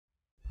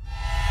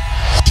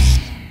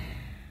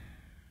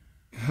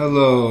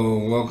Hello,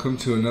 welcome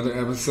to another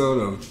episode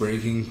of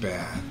Breaking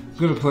Bad. I'm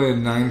going to play a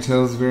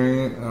Ninetales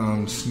variant,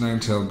 just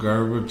Ninetale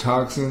Garbodor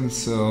Toxin,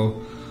 so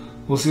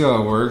we'll see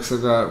how it works.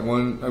 I've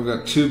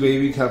got two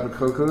baby Tapu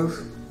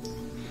Kokos,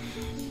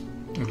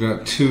 I've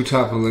got two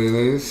Tapu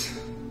Leles,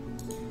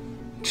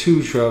 two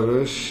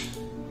Trubbish,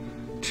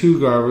 two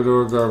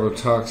Garbodor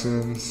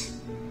Toxins,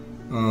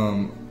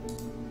 4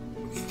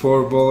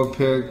 Bullet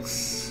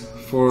Picks,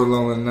 4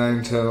 Alolan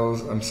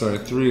Ninetales,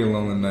 3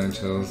 Alolan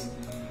Ninetales,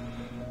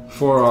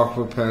 4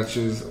 Aqua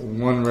Patches,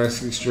 1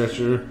 Rescue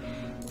Stretcher,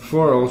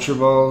 4 Ultra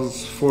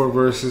Balls, 4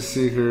 Versus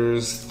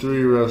Seekers,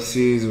 3 Rough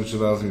Seas, which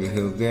allows me to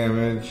heal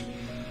damage,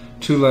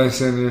 2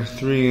 Lysander,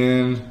 3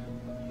 in.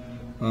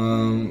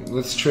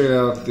 Let's trade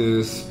out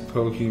this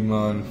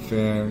Pokemon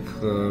fan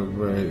club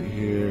right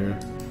here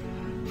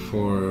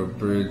for a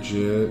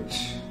Bridget.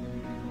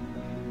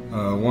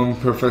 1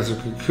 Professor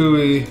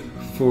Kukui,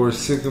 4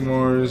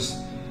 Sycamores,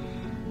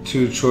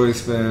 2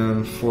 Choice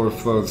Band, 4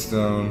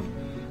 Floatstone,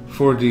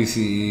 4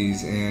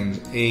 DCEs, and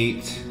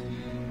 8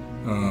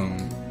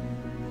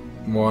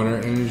 water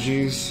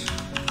energies.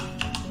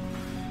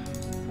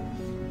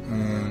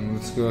 And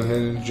let's go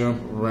ahead and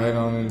jump right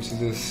on into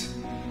this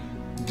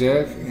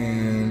deck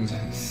and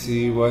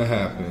see what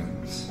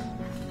happens.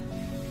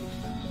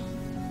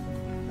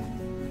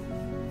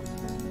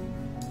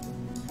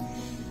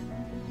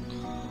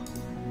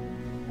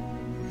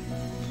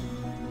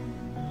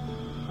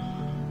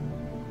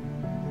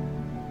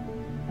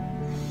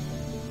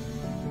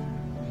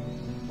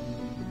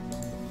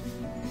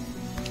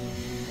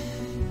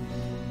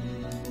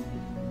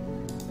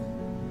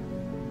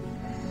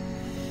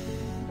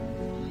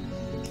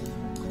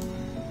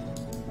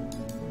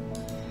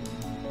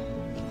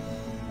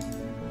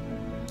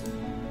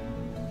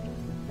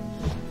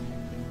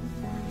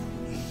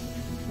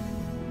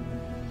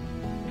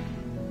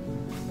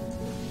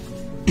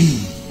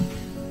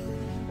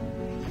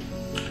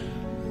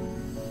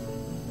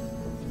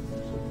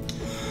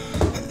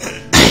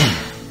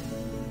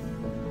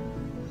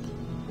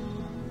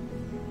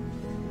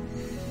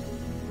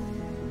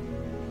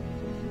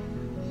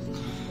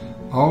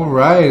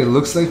 Alright, it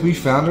looks like we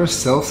found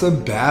ourselves a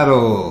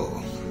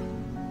battle.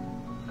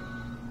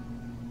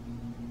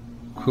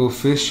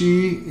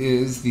 Quillfishy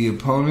is the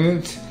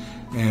opponent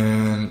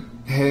and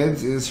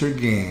heads is her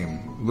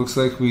game. Looks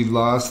like we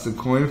lost the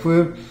coin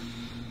flip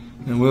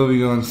and we'll be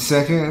going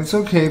second. It's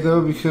okay though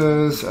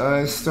because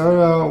I start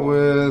out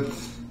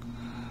with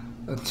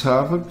a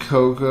Tapu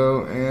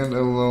Koko and a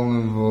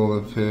Alolan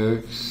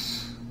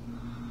Vulpix.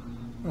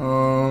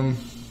 I'm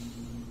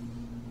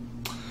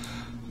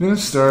going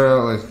to start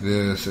out like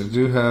this. I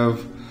do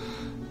have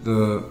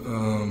the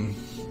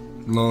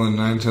Alolan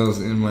Ninetales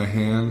in my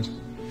hand,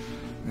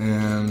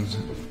 and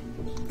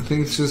I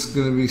think it's just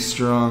going to be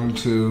strong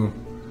to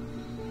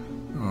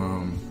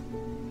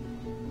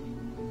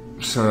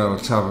start out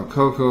with Tapu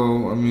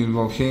Koko. I mean,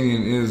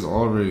 Volcanion is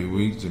already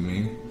weak to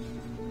me.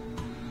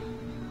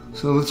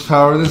 So let's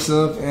power this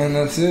up, and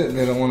that's it.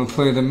 They don't want to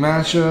play the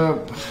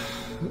matchup.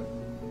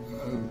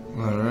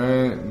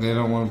 Alright, they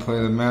don't want to play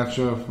the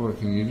matchup. What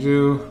can you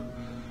do?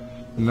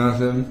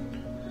 Nothing.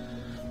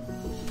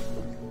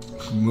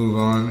 Move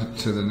on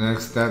to the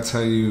next. That's how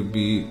you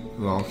beat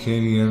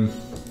Volcanion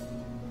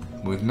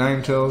with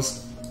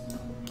Ninetales.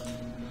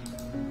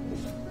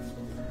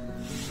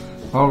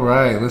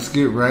 Alright, let's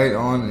get right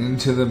on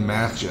into the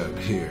matchup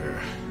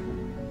here.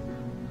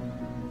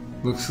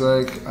 Looks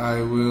like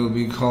I will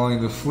be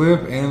calling the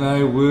flip and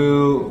I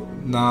will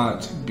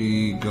not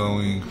be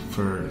going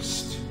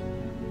first.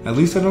 At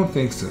least I don't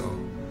think so.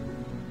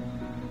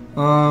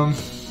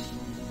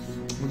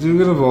 I do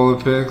get a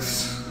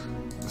Vulpix,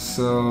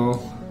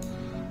 so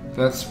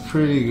that's a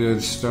pretty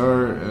good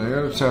start. And I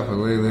got a Tapu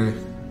Lele,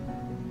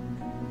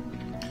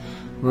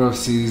 Rough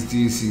Seas,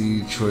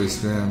 DC, Choice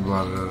Band,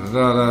 blah da da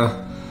da da.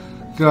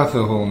 Got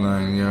the whole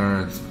 9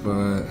 yards,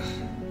 but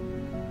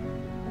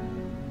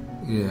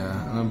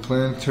yeah, I'm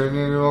playing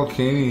Tornado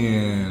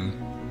Volcanion.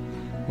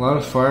 A lot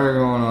of fire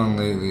going on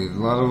lately. A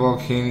lot of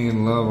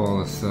Volcanion love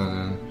all of a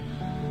sudden.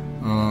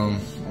 I'm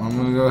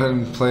gonna go ahead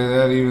and play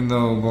that, even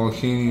though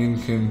Volcanion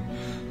can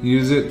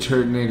use it,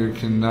 Turtonator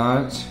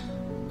cannot.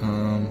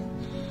 I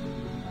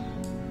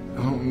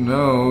don't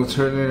know.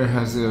 Turtonator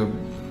has the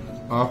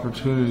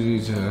opportunity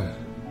to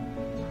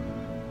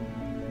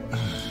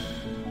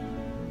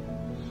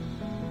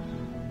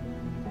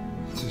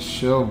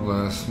Shell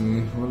Blast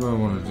me. What do I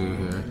want to do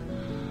here?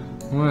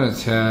 I'm gonna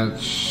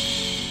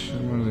attach.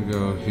 I'm gonna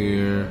go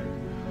here.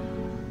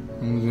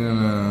 I'm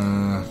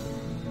gonna.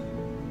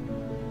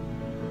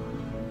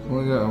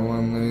 Only got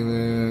 1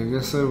 Lele. I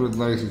guess I would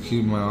like to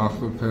keep my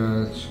Aqua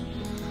Patch.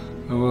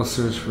 I will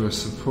search for a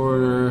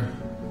supporter.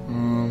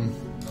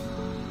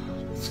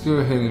 Let's go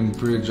ahead and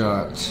bridge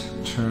out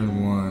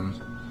turn 1.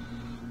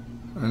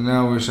 I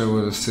now wish I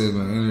would have saved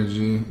my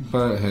energy,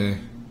 but hey.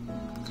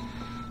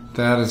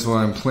 That is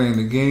why I'm playing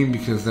the game,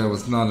 because that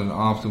was not an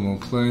optimal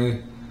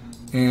play.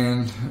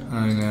 And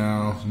I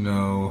now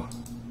know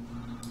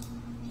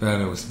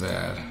that it was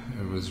bad.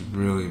 It was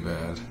really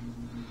bad.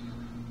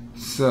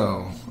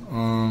 So,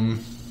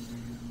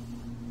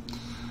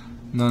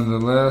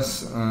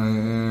 Nonetheless, I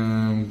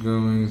am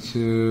going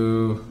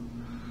to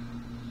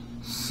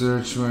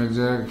search my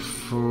deck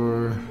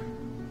for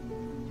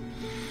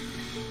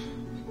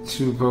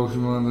 2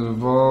 Pokemon that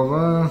evolve.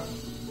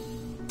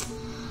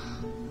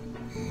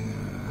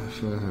 Yeah, I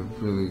feel like I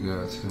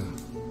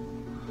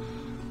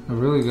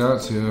really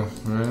got to.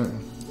 Right?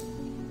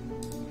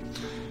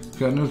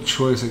 Got no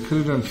choice. I could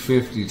have done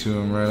 50 to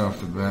him right off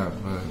the bat,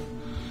 but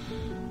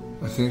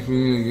I think we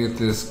need to get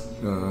this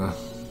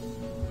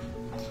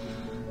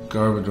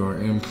Garbodor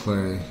in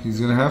play. He's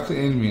gonna have to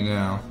end me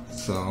now,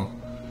 so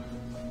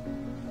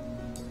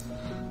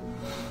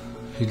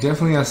he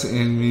definitely has to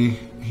end me.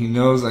 He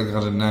knows I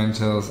got a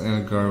Ninetales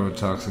and a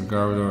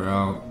Garbodor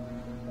out.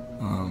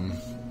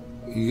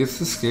 He gets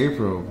the escape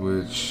rope,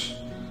 which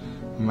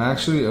I'm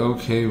actually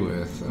okay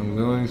with. I'm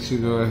going to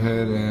go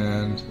ahead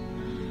and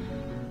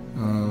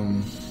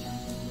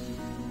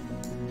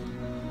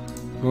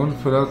going to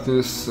put out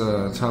this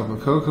Tapu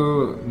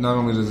Koko. Not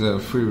only does it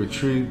have free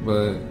retreat,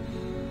 but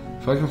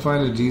if I can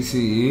find a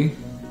DCE,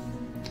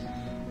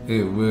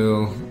 it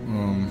will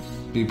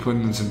be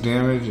putting in some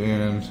damage,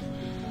 and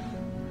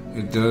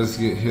it does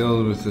get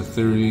healed with the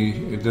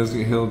 30. It does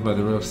get healed by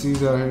the rough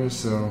seas out here,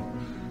 so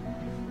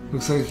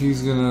looks like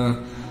he's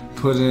gonna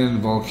put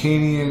in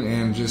Volcanion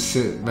and just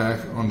sit back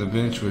on the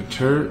bench with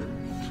Turt.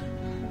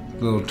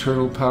 Little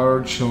turtle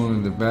power chilling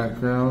in the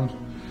background.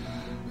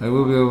 I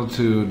will be able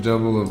to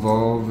double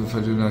evolve if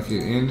I do not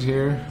get end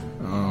here.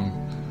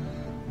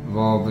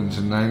 Evolve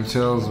into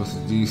Ninetales with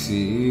the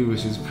DCE,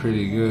 which is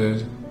pretty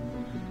good.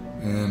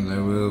 And I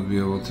will be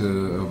able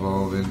to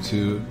evolve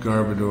into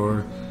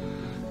Garbodor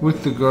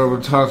with the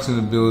Garbotoxin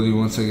ability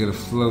once I get a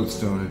Float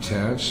Stone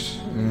attached.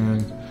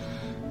 And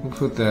we'll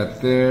put that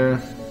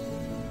there.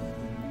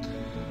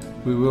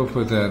 We will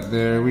put that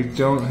there. We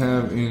don't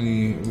have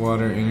any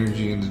water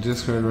energy in the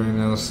discard right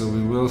now, so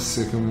we will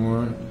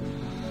Sycamore.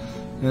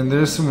 And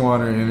there's some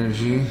water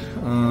energy.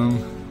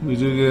 We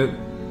do get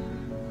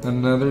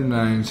another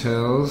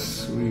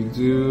Ninetales. We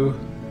do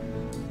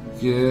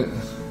get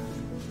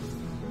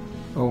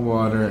a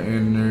water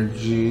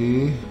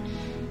energy.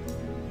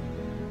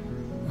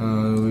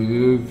 We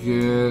do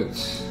get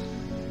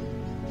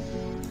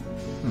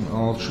an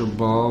Ultra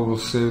Ball. We'll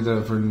save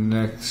that for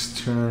next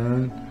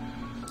turn.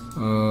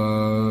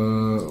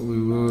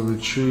 We will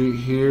retreat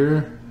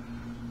here,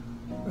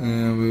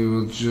 and we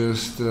will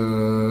just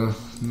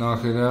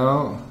knock it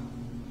out.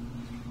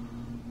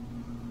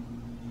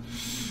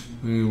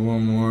 We need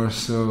one more,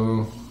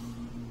 so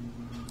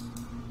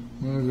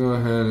I'm gonna go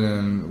ahead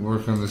and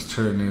work on this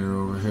Turtonator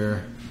over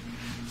here.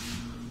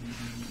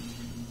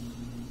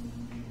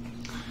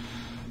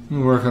 I'm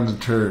gonna work on the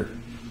Turt.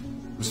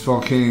 This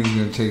Volcanion is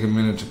gonna take a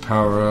minute to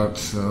power up,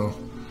 so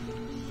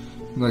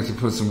I'd like to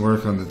put some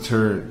work on the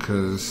Turt,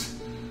 because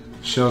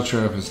Shell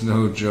Trap is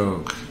no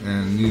joke,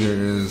 and neither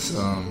is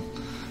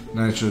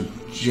Nitro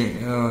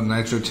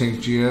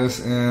Tank GS,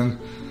 and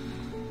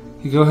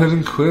he go ahead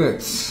and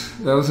quits.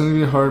 That was going to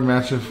be a hard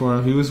matchup for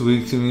him. He was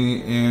weak to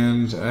me,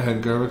 and I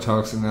had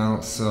Garbotoxin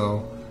out,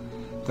 so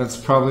that's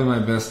probably my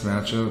best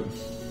matchup.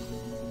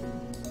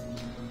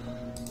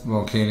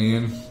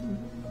 Volcanion.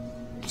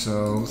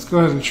 So let's go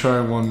ahead and try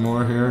one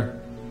more here.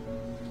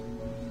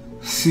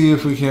 See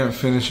if we can't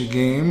finish a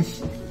game.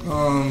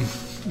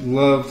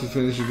 Love to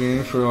finish a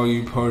game for all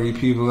you party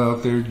people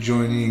out there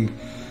joining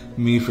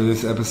me for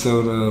this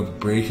episode of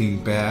Breaking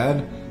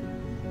Bad,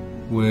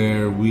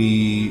 where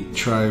we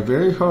try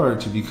very hard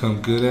to become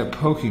good at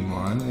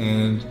Pokemon,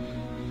 and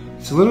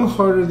it's a little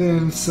harder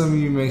than some of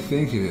you may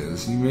think it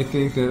is. You may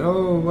think that,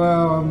 oh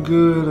wow, I'm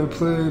good, I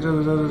play, da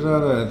da da da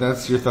da.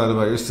 That's your thought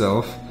about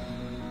yourself.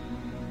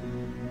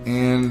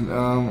 And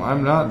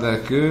I'm not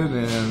that good,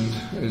 and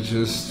it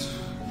just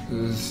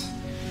is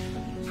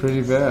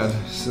pretty bad.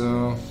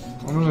 So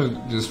I'm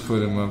gonna just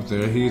put him up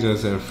there. He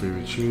does have free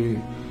retreat.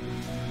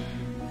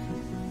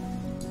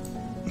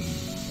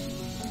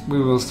 We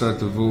will start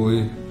the Volley,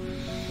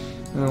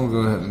 and we'll go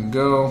ahead and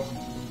go.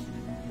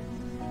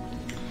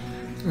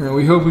 And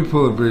we hope we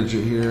pull a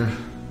Bridget here.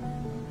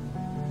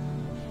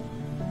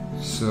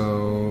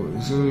 So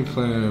he's gonna be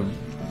playing a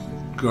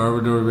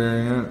Garbodor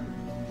variant.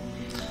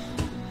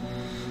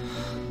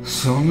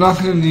 So I'm not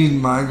gonna need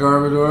my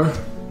Garbodor.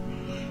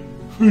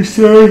 We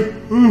say,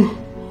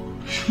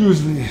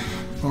 excuse me.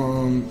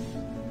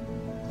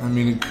 I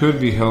mean, it could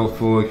be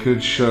helpful. It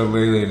could shut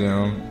Lele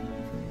down.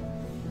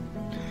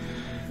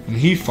 And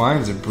he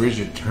finds a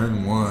Bridget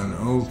turn 1.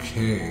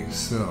 Okay,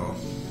 so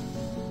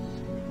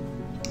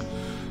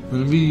I'm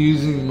going to be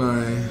using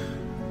my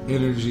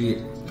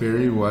energy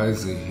very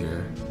wisely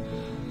here.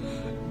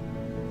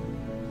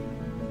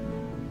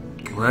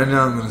 Right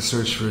now I'm going to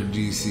search for a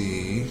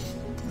DCE,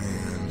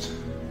 and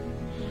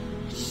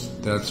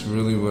that's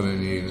really what I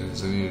need.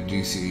 Is I need a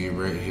DCE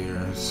right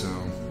here. So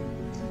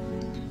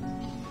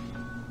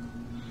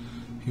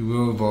he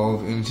will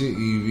evolve into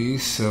Eevee,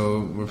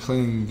 so we're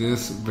playing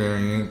this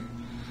variant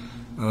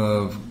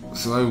of,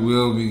 so I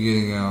will be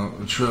getting out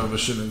a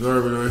Trubbish and a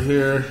Garbodor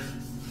here.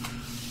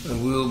 I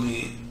will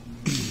be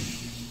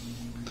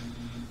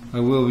I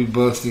will be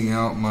busting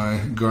out my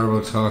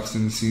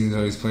Garbotoxin, seeing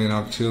how he's playing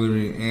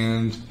Octillery,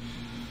 and,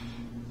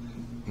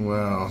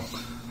 well,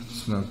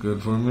 it's not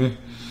good for me.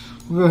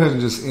 We'll go ahead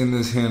and just end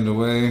this hand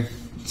away,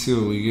 see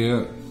what we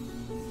get.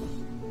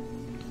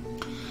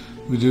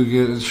 We do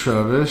get a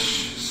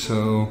Trubbish,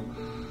 so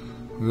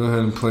we'll go ahead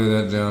and play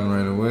that down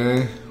right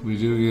away. We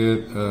do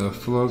get a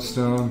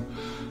Floatstone.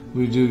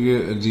 We do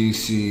get a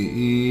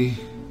DCE.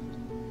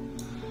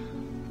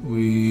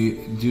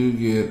 We do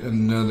get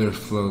another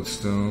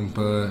Floatstone,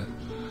 but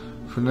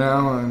for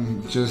now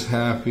I'm just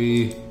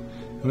happy.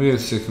 We get a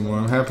Sycamore.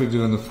 I'm happy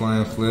doing the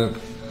flying flip.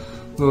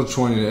 Little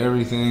 20 to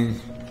everything.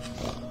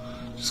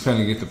 Just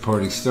kind of get the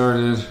party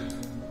started.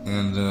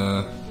 And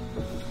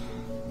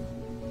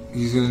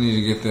he's going to need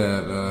to get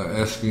that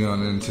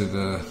Espeon into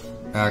the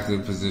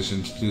active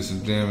position to do some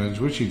damage,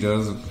 which he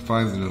does.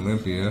 Finds an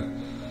Olympia.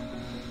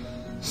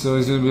 So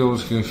he's going to be able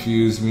to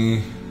confuse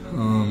me.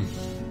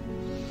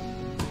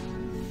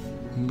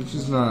 Which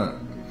is not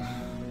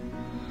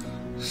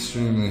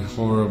extremely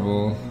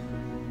horrible.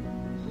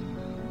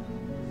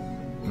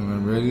 Am I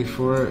ready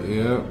for it?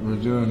 Yep, we're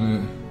doing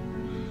it.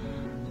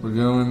 We're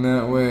going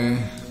that way.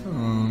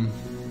 Am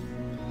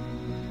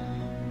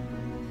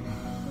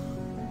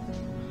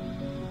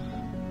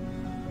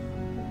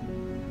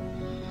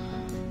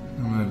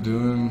I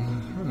doing?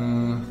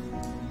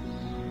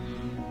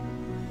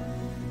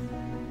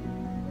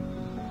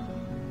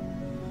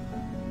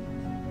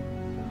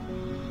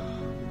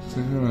 I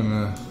think I'm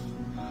gonna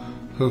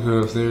hook it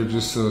up there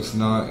just so it's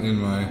not in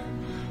my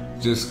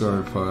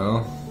discard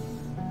pile.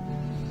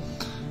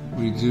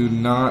 We do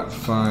not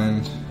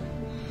find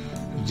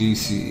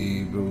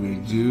DCE, but we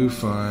do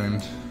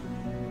find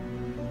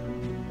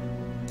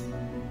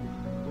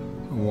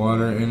a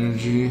Water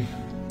Energy,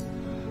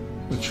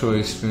 a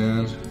Choice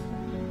Band,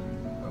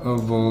 a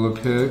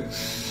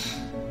Volapix,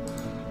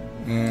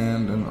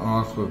 and an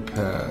Aqua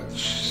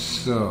Patch.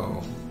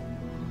 So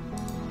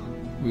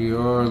we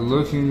are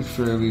looking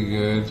fairly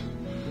good.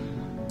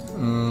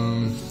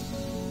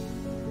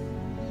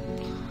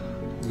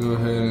 Go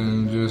ahead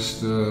and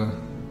just we'll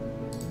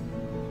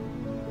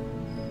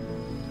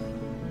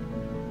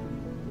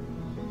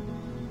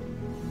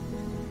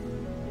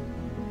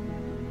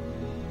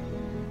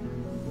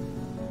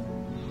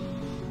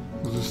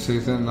just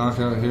take that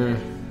knockout here.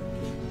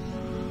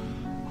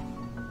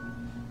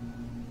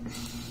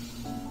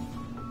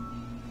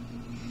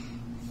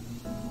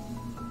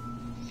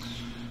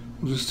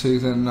 We'll just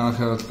take that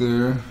knockout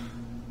there.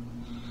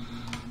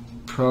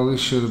 Probably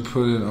should have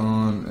put it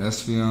on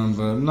Espeon,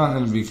 but I'm not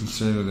going to be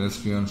concerned with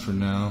Espeon for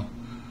now.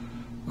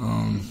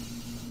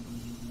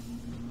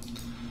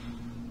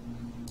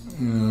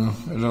 You know,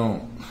 I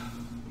don't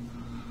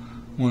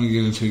want to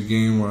get into a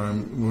game where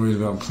I'm worried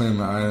about playing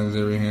my items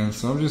every hand,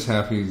 so I'm just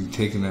happy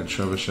taking that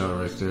Trubbish out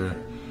right there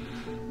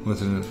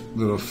with a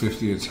little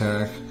 50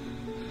 attack.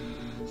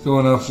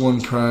 Going up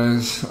one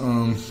prize.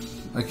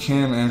 I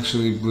can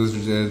actually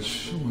Blizzard's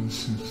Edge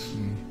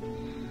 160,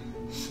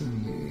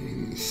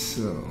 70, 80,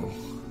 so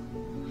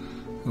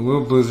I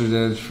will Blizzard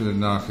Edge for the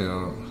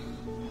knockout,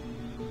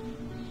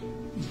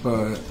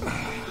 but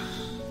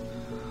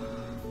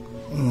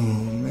oh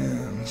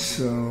man,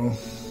 so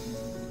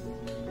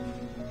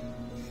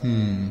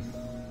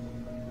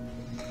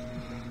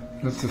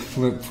that's a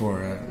flip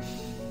for it.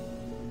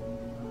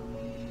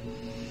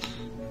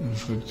 And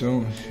if I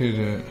don't hit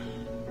it,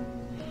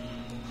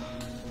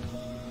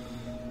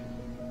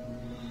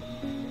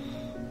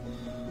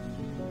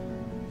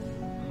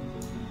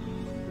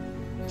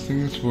 I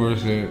think it's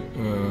worth it,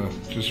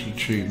 just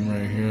retreating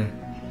right here.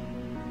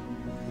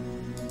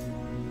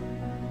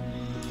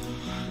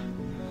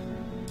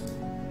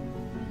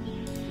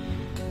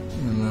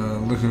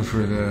 And looking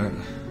for that.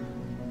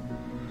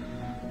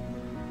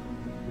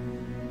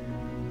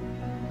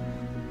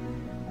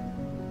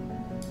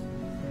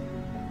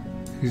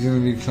 He's going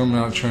to be coming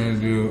out trying to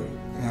do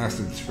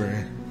acid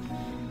spray.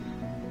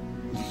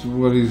 That's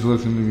what he's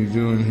looking to be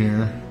doing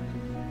here.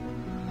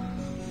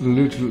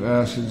 Little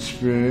acid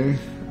spray.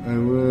 I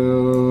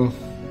will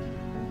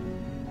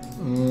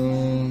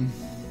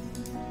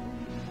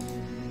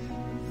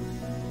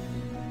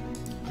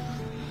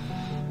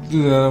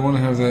do that. I want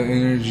to have that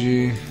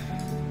energy. I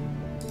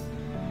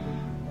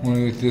want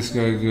to get this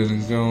guy good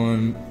and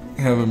going.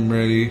 Have him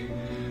ready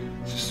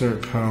to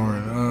start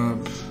powering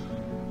up.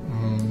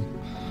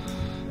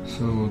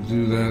 So we'll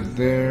do that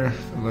there.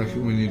 I like it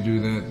when you do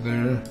that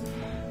there.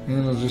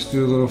 And I'll just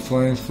do a little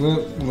flying flip,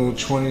 a little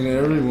 20 to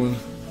everyone.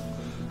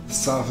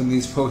 Soften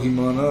these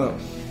Pokemon up.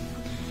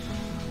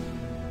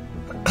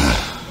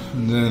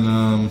 And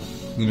then,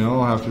 you know,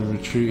 I'll have to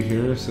retreat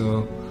here,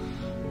 so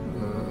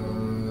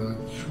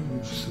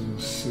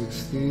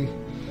 60.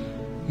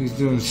 He's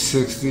doing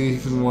 60.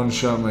 He can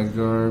one-shot my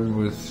guard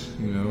with,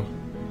 you know,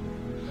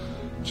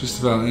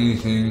 just about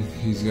anything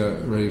he's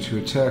got ready to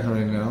attack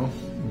right now.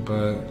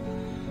 But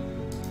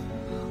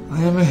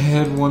I am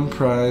ahead one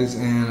prize,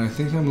 and I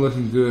think I'm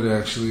looking good,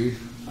 actually.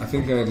 I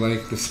think I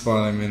like the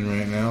spot I'm in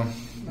right now.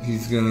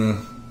 He's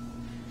gonna,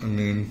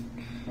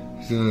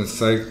 he's gonna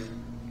psych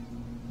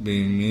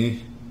beam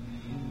me.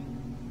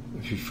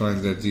 if he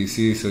finds that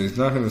DC. So he's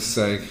not going to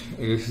Psych.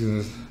 I guess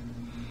he's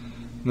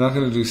not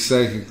going to do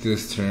Psychic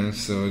this turn,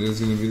 so it is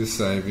going to be the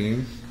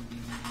Psybeam.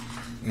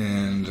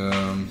 And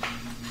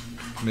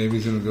maybe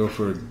he's going to go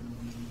for a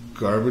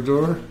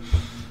Garbodor.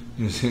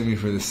 Just hit me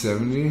for the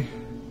 70.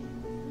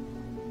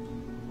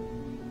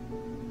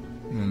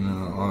 And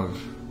I'll have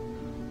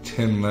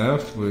 10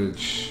 left,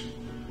 which...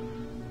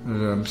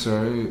 I'm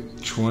sorry,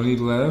 20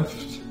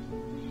 left.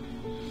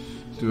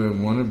 Do I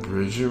want to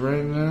bridge it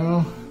right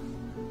now?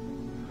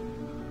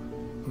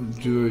 Or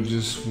do I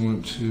just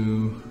want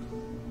to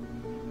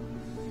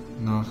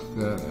knock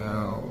that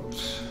out?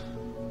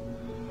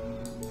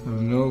 I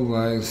have no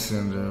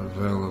Lysander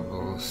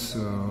available,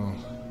 so...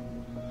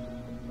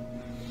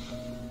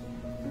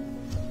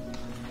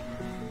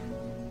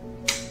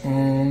 I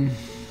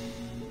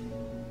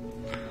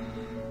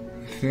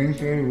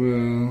think I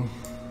will...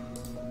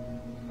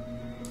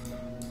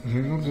 I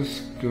think I'll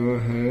just go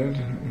ahead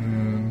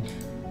and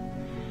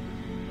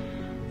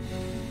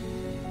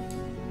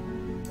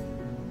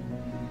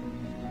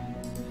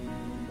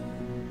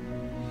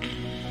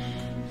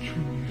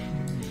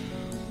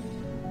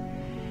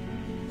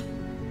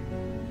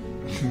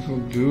I think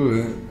I'll do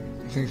it.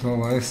 I think I'll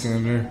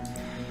Lysander.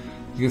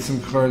 Get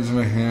some cards in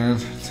my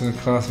hand. It's gonna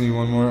cost me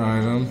one more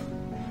item.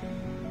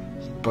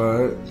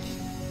 But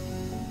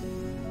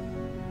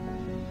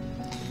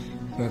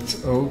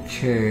that's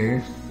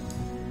okay.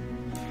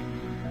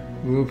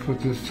 We'll put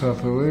this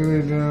Tapu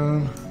Lele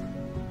down.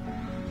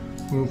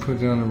 We'll put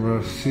down a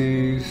Rough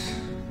Seas.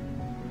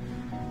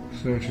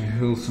 Start to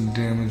heal some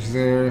damage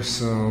there,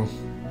 so...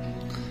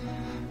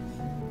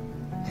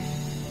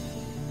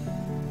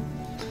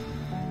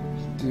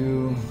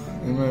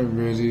 Am I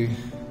ready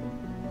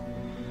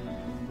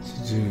to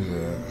do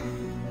that?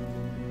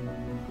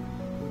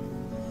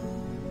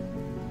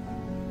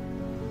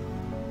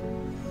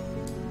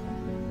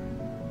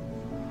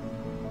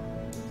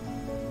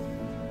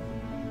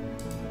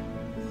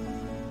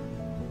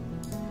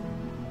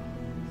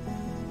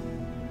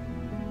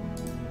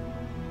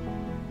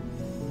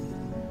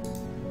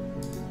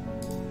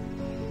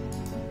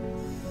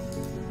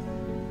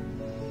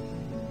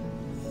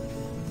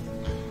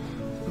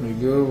 There we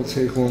go, we'll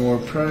take one more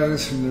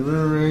prize from the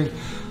River Raid.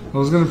 I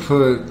was going to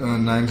put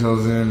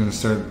Ninetales in and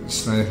start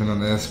sniping on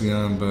the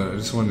Espeon, but I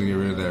just wanted to get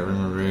rid of that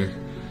River Raid.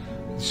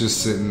 It's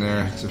just sitting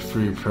there, it's a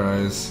free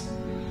prize.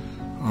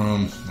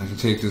 I can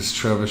take this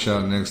Trubbish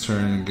out next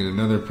turn and get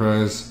another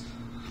prize.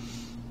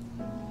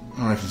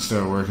 Or I can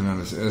start working on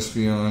this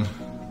Espeon.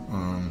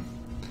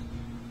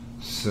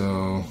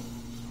 So,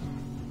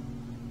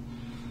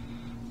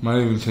 might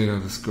even take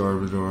out this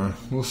Garbodor.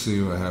 We'll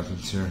see what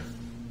happens here.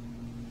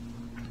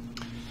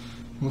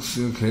 We'll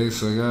see. Okay,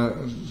 so I got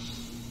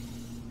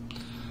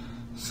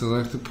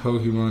select the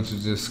Pokemon to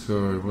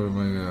discard. What have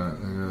I got? I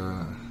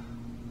got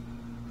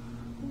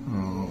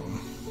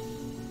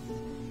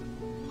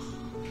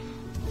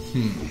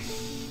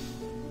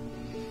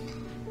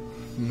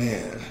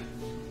man.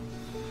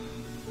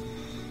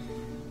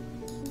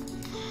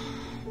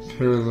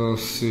 Parallel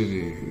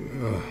City.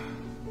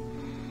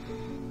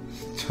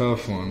 It's a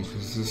tough one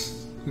because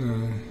this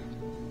guy.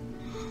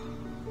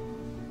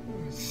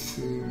 Let's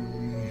see.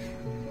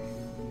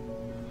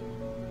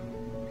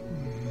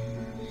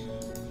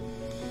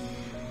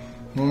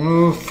 I don't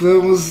know if that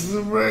was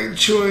the right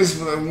choice,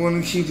 but I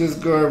want to keep this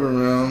Garb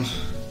around.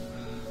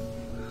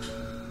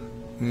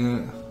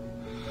 Yeah.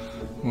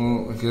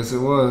 Well, I guess it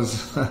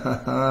was.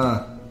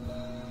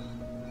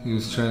 He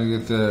was trying to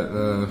get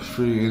that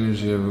free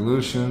energy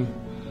evolution.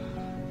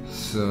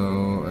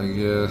 So, I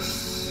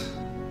guess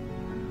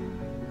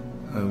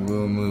I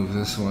will move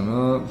this one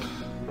up.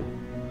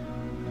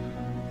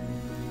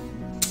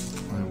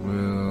 I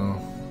will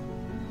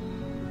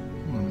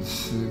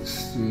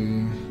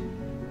 160.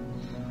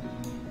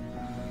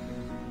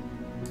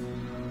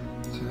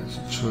 Attach a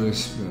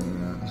choice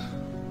band.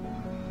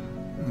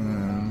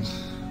 And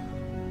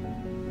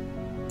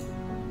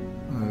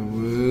I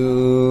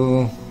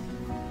will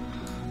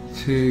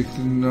take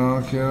the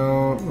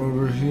knockout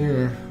over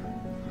here.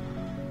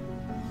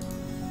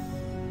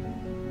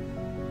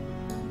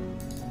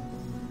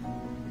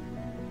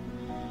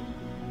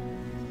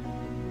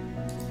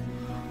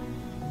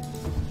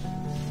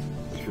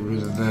 Get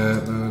rid of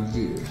that.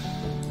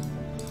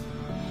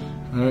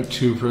 Alright,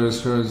 2 prize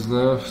cards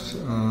left.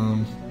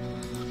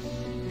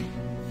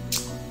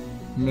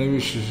 Maybe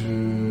she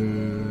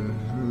should.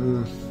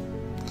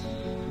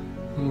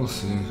 We'll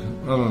see.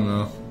 I don't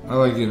know. I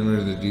like getting rid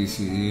of the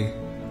DCE.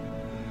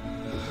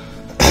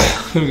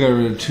 Could have got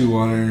rid of 2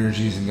 water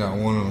energies and got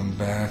one of them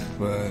back,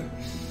 but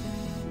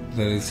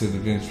that is to the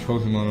bench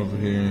Pokemon over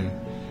here, and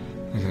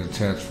I can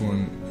attach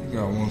one.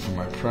 Got one for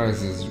my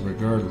prizes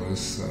regardless,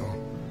 so.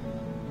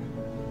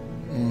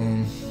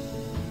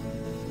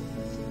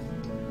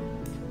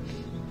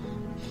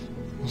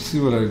 We'll see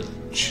what I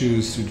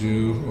choose to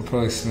do. I'll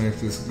probably smack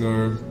this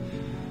Garb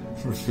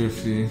for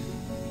 50.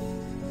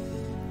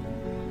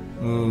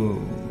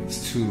 Oh,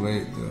 it's too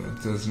late though.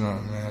 It does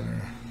not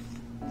matter.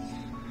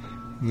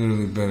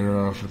 Literally better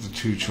off with the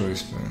 2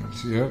 choice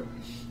bands. Yep.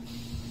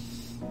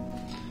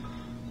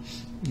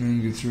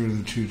 And gets rid of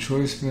the 2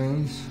 choice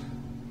bands,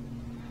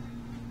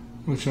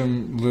 which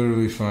I'm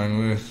literally fine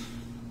with.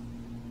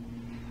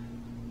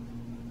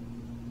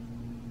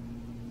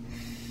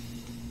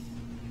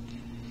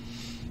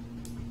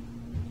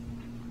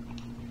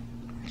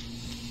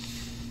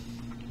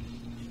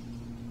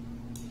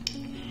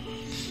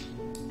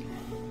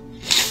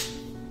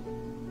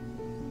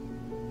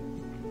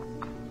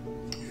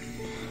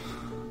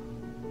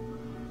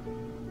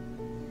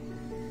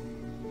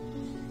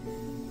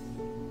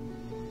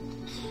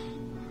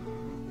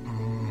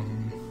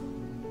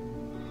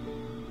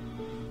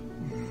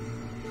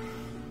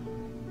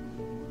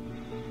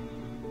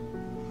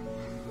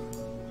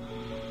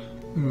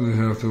 You really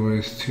have to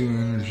waste 2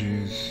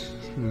 energies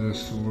for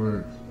this to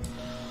work.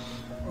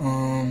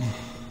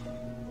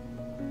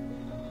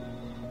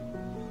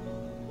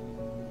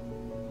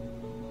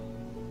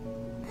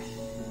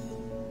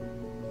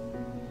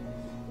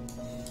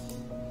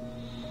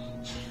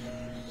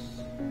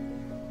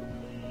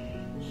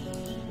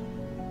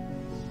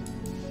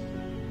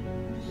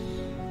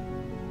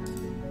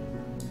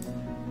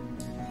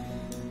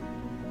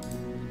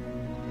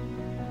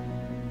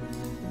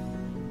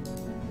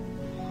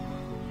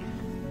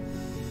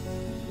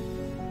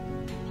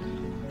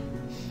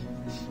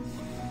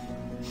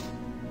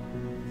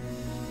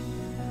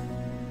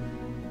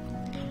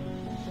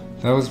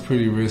 That was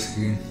pretty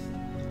risky,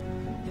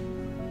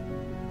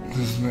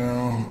 because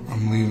now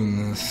I'm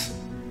leaving this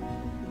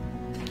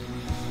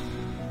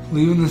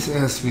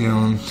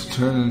Espeon to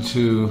turn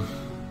into,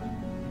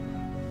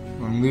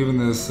 I'm leaving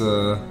this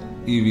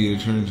Eevee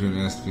to turn into an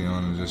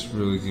Espeon and just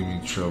really give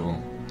me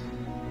trouble.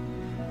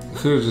 I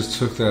could have just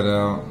took that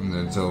out and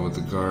then dealt with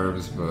the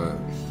Garbs, but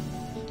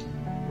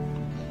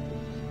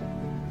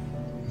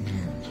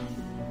man,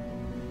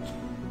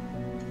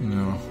 you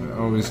know, I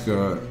always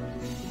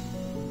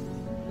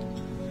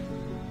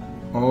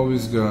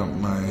got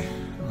my,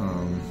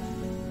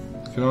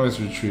 can always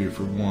retreat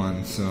for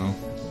 1, so,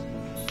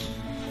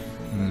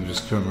 and then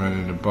just come right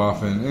into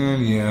bopping,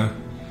 and yeah,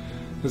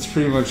 that's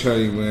pretty much how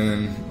you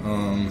win.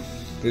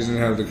 They didn't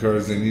have the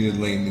cards they needed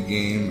late in the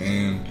game,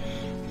 and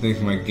I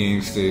think my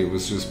game state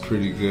was just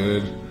pretty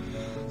good.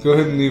 Go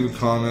ahead and leave a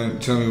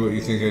comment, tell me what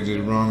you think I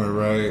did wrong or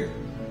right,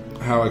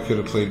 how I could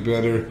have played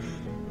better.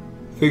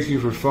 Thank you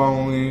for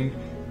following.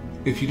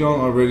 If you don't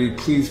already,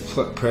 please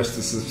press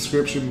the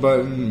subscription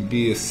button and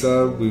be a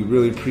sub. We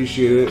really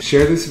appreciate it.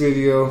 Share this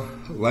video,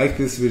 like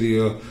this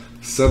video,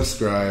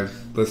 subscribe.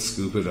 Let's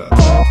scoop it up.